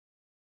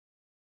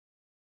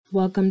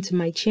Welcome to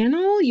my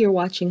channel. You're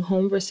watching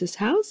Home vs.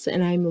 House,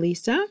 and I'm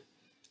Lisa.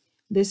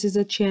 This is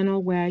a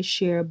channel where I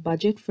share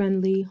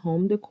budget-friendly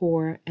home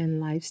decor and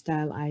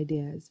lifestyle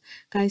ideas.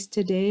 Guys,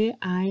 today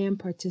I am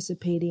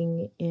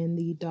participating in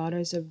the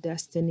Daughters of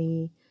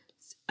Destiny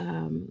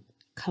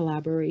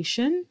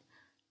collaboration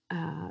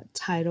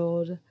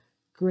titled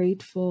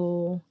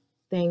Grateful,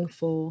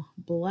 Thankful,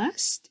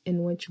 Blessed,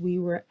 in which we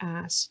were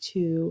asked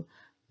to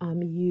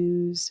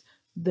use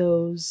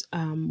those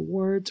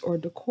words or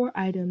decor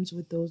items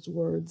with those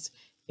words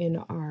in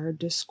our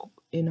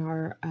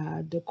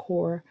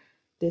decor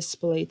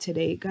display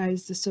today,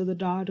 guys. So the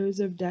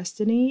Daughters of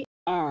Destiny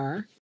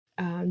are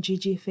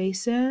Gigi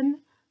Faison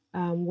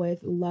with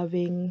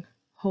Loving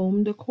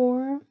Home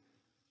Decor,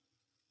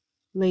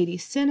 Lady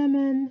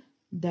Cinnamon,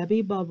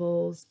 Debbie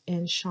Bubbles,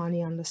 and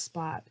Shawni on the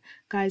Spot.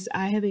 Guys,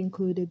 I have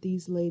included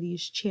these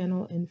ladies'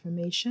 channel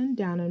information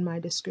down in my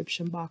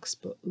description box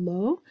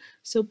below,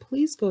 so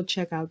please go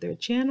check out their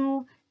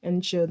channel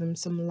and show them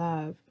some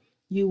love.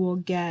 You will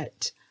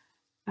get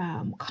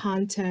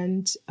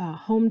content,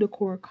 home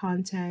decor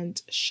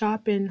content,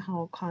 shopping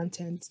haul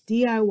content,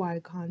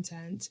 DIY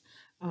content,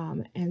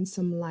 and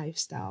some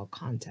lifestyle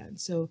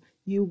content. So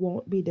you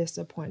won't be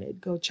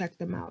disappointed. Go check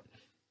them out.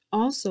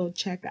 Also,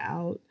 check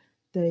out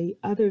the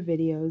other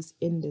videos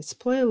in this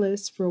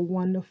playlist for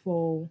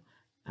wonderful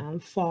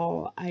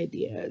fall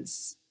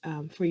ideas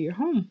for your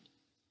home.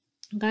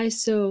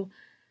 Guys, so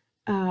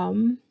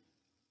for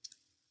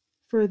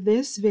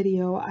this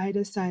video, I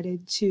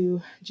decided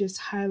to just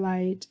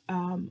highlight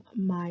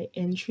my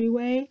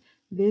entryway.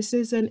 This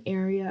is an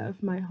area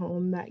of my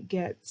home that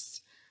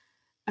gets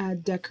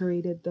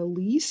decorated the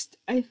least,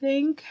 I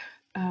think.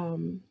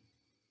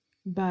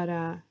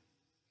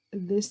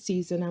 This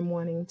season I'm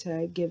wanting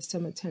to give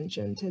some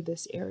attention to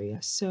this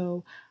area.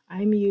 So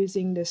I'm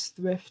using this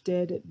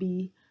thrifted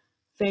Be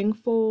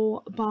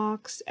Thankful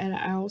box, and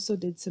I also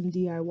did some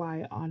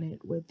DIY on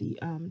it with the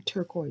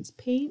turquoise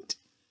paint.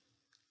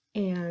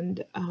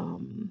 And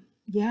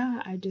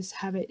yeah, I just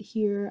have it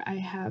here. I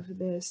have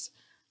this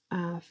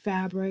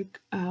fabric,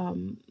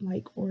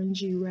 like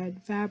orangey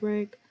red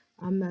fabric.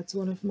 That's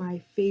one of my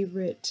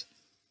favorite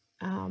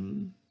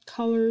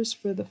colors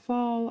for the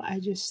fall. I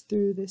just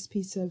threw this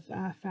piece of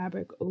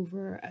fabric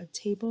over a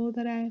table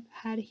that I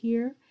had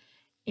here,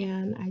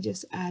 and I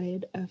just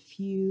added a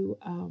few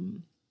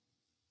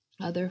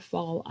other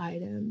fall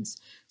items.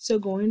 So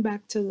going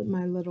back to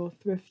my little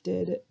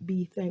thrifted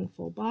Be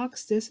Thankful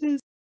box, this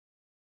is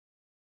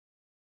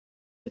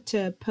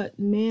to put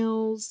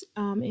nails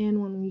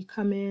in when we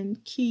come in,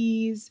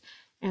 keys,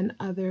 and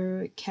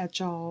other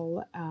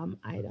catch-all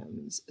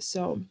items.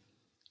 So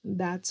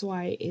that's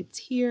why it's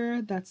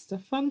here. That's the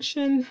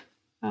function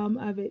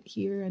of it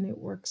here, and it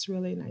works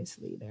really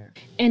nicely there.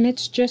 And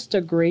it's just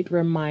a great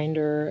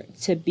reminder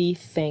to be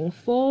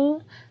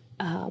thankful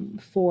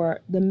for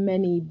the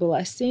many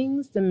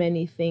blessings, the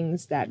many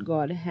things that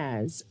God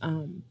has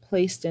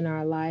placed in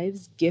our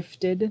lives,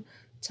 gifted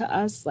to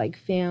us, like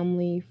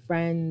family,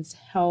 friends,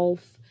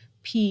 health,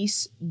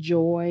 peace,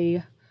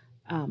 joy,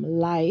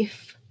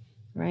 life,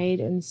 right?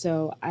 And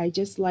so I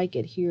just like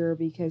it here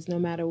because no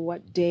matter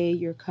what day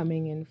you're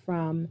coming in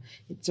from,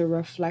 it's a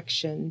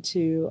reflection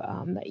to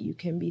that you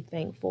can be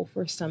thankful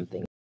for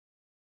something.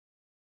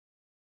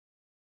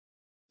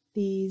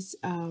 These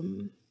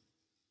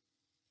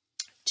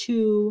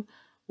two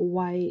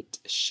white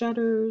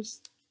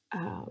shutters,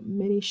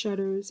 mini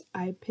shutters,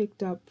 I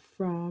picked up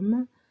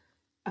from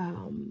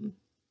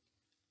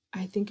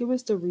I think it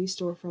was the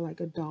Restore for like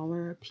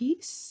 $1 a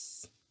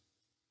piece.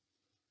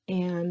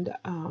 And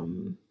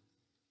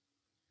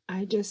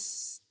I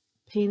just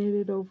painted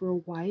it over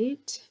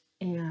white,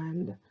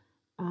 and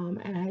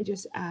I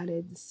just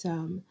added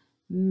some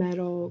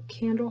metal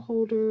candle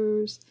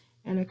holders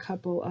and a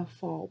couple of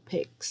fall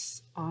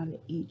picks on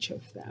each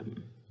of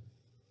them.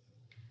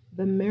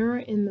 The mirror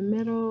in the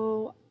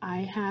middle, I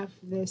have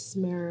this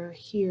mirror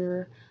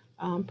here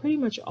pretty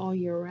much all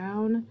year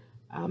round.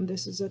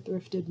 This is a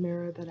thrifted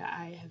mirror that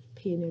I have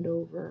painted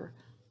over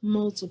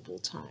multiple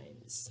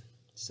times.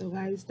 So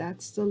guys,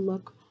 that's the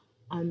look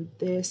on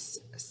this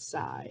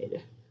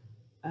side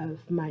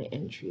of my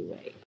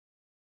entryway.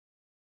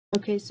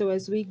 Okay, so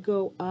as we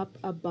go up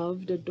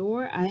above the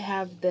door, I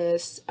have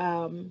this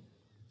DIY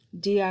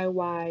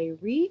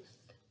wreath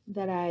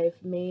that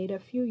I've made a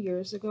few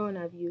years ago, and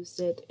I've used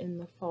it in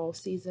the fall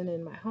season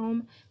in my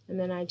home. And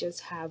then I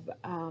just have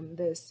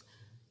this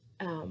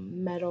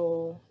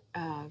metal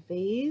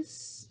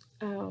vase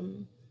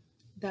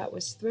that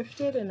was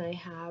thrifted, and I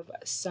have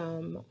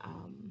some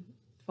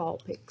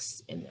fall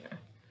picks in there.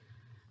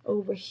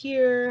 Over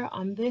here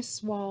on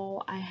this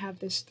wall, I have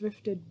this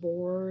thrifted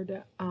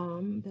board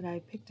that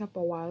I picked up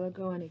a while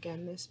ago, and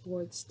again, this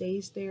board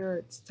stays there.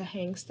 It's to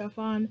hang stuff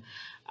on.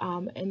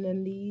 And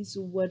then these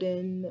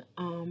wooden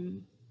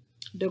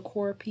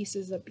decor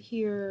pieces up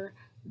here.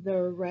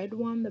 The red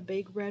one, the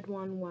big red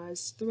one,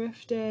 was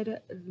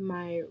thrifted.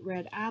 My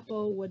red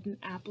apple, wooden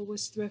apple,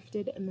 was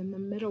thrifted, and then the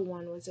middle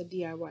one was a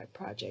DIY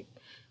project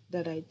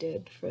that I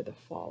did for the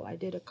fall. I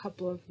did a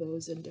couple of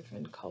those in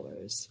different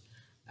colors.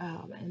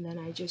 And then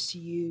I just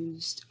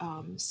used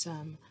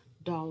some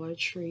Dollar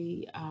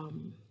Tree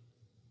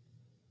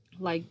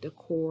like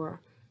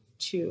decor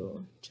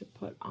to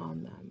put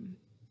on them,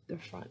 the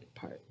front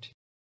part.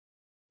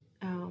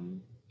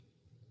 Um,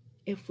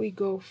 if we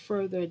go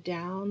further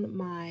down,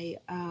 my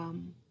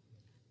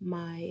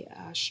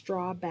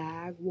straw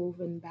bag,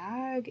 woven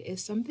bag,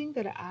 is something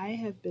that I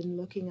have been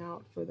looking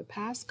out for the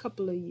past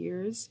couple of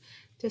years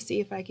to see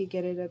if I could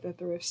get it at the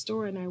thrift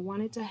store, and I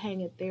wanted to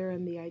hang it there.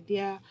 And the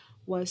idea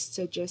was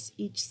to just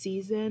each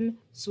season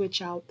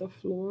switch out the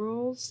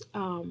florals,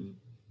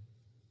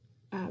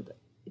 uh,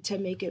 to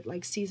make it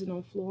like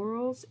seasonal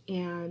florals.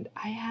 And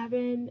I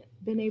haven't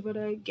been able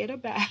to get a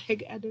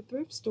bag at the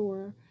thrift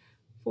store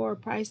for a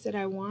price that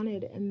I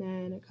wanted. And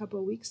then a couple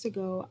of weeks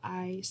ago,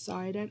 I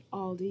saw it at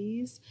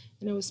Aldi's,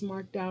 and it was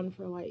marked down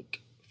for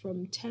like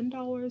from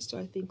 $10 to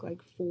I think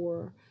like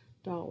 $4.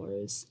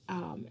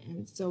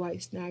 And so I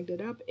snagged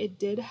it up. It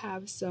did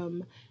have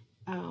some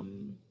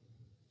um,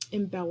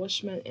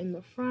 embellishment in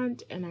the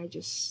front, and I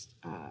just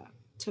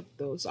took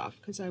those off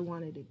because I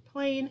wanted it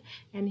plain.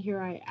 And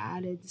here I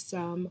added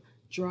some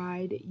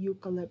dried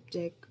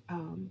eucalyptic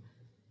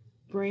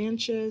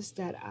branches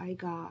that I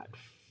got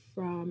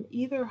from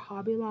either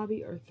Hobby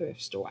Lobby or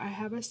thrift store. I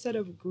have a set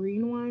of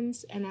green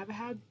ones, and I've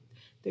had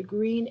the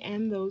green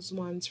and those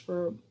ones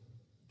for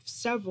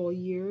several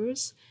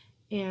years.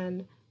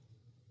 And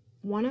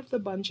one of the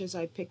bunches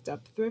I picked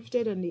up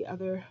thrifted, and the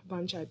other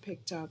bunch I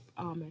picked up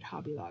at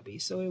Hobby Lobby.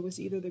 So it was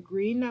either the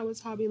green that was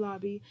Hobby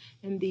Lobby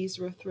and these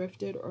were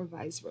thrifted, or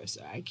vice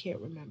versa. I can't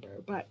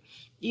remember. But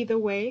either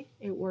way,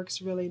 it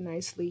works really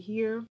nicely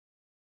here.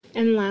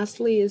 And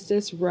lastly is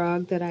this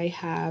rug that I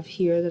have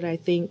here that I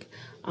think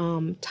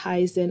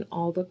ties in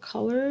all the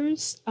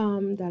colors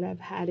that I've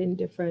had in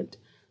different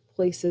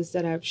places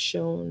that I've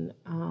shown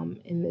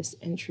in this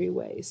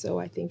entryway. So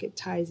I think it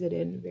ties it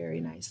in very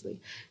nicely.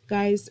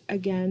 Guys,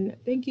 again,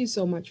 thank you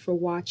so much for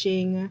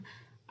watching.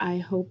 I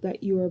hope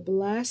that you are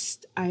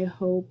blessed. I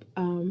hope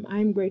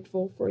I'm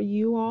grateful for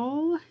you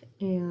all,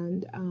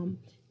 and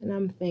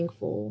I'm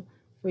thankful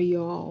for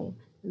you all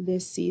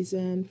this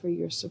season, for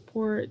your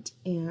support,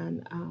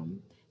 and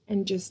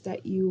just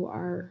that you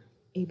are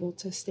able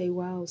to stay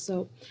well.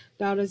 So,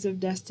 Daughters of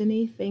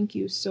Destiny, thank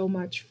you so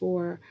much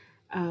for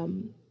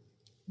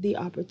the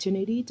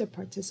opportunity to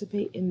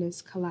participate in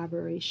this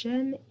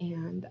collaboration,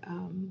 and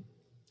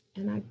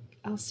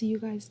I'll see you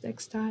guys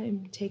next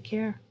time. Take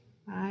care.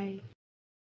 Bye.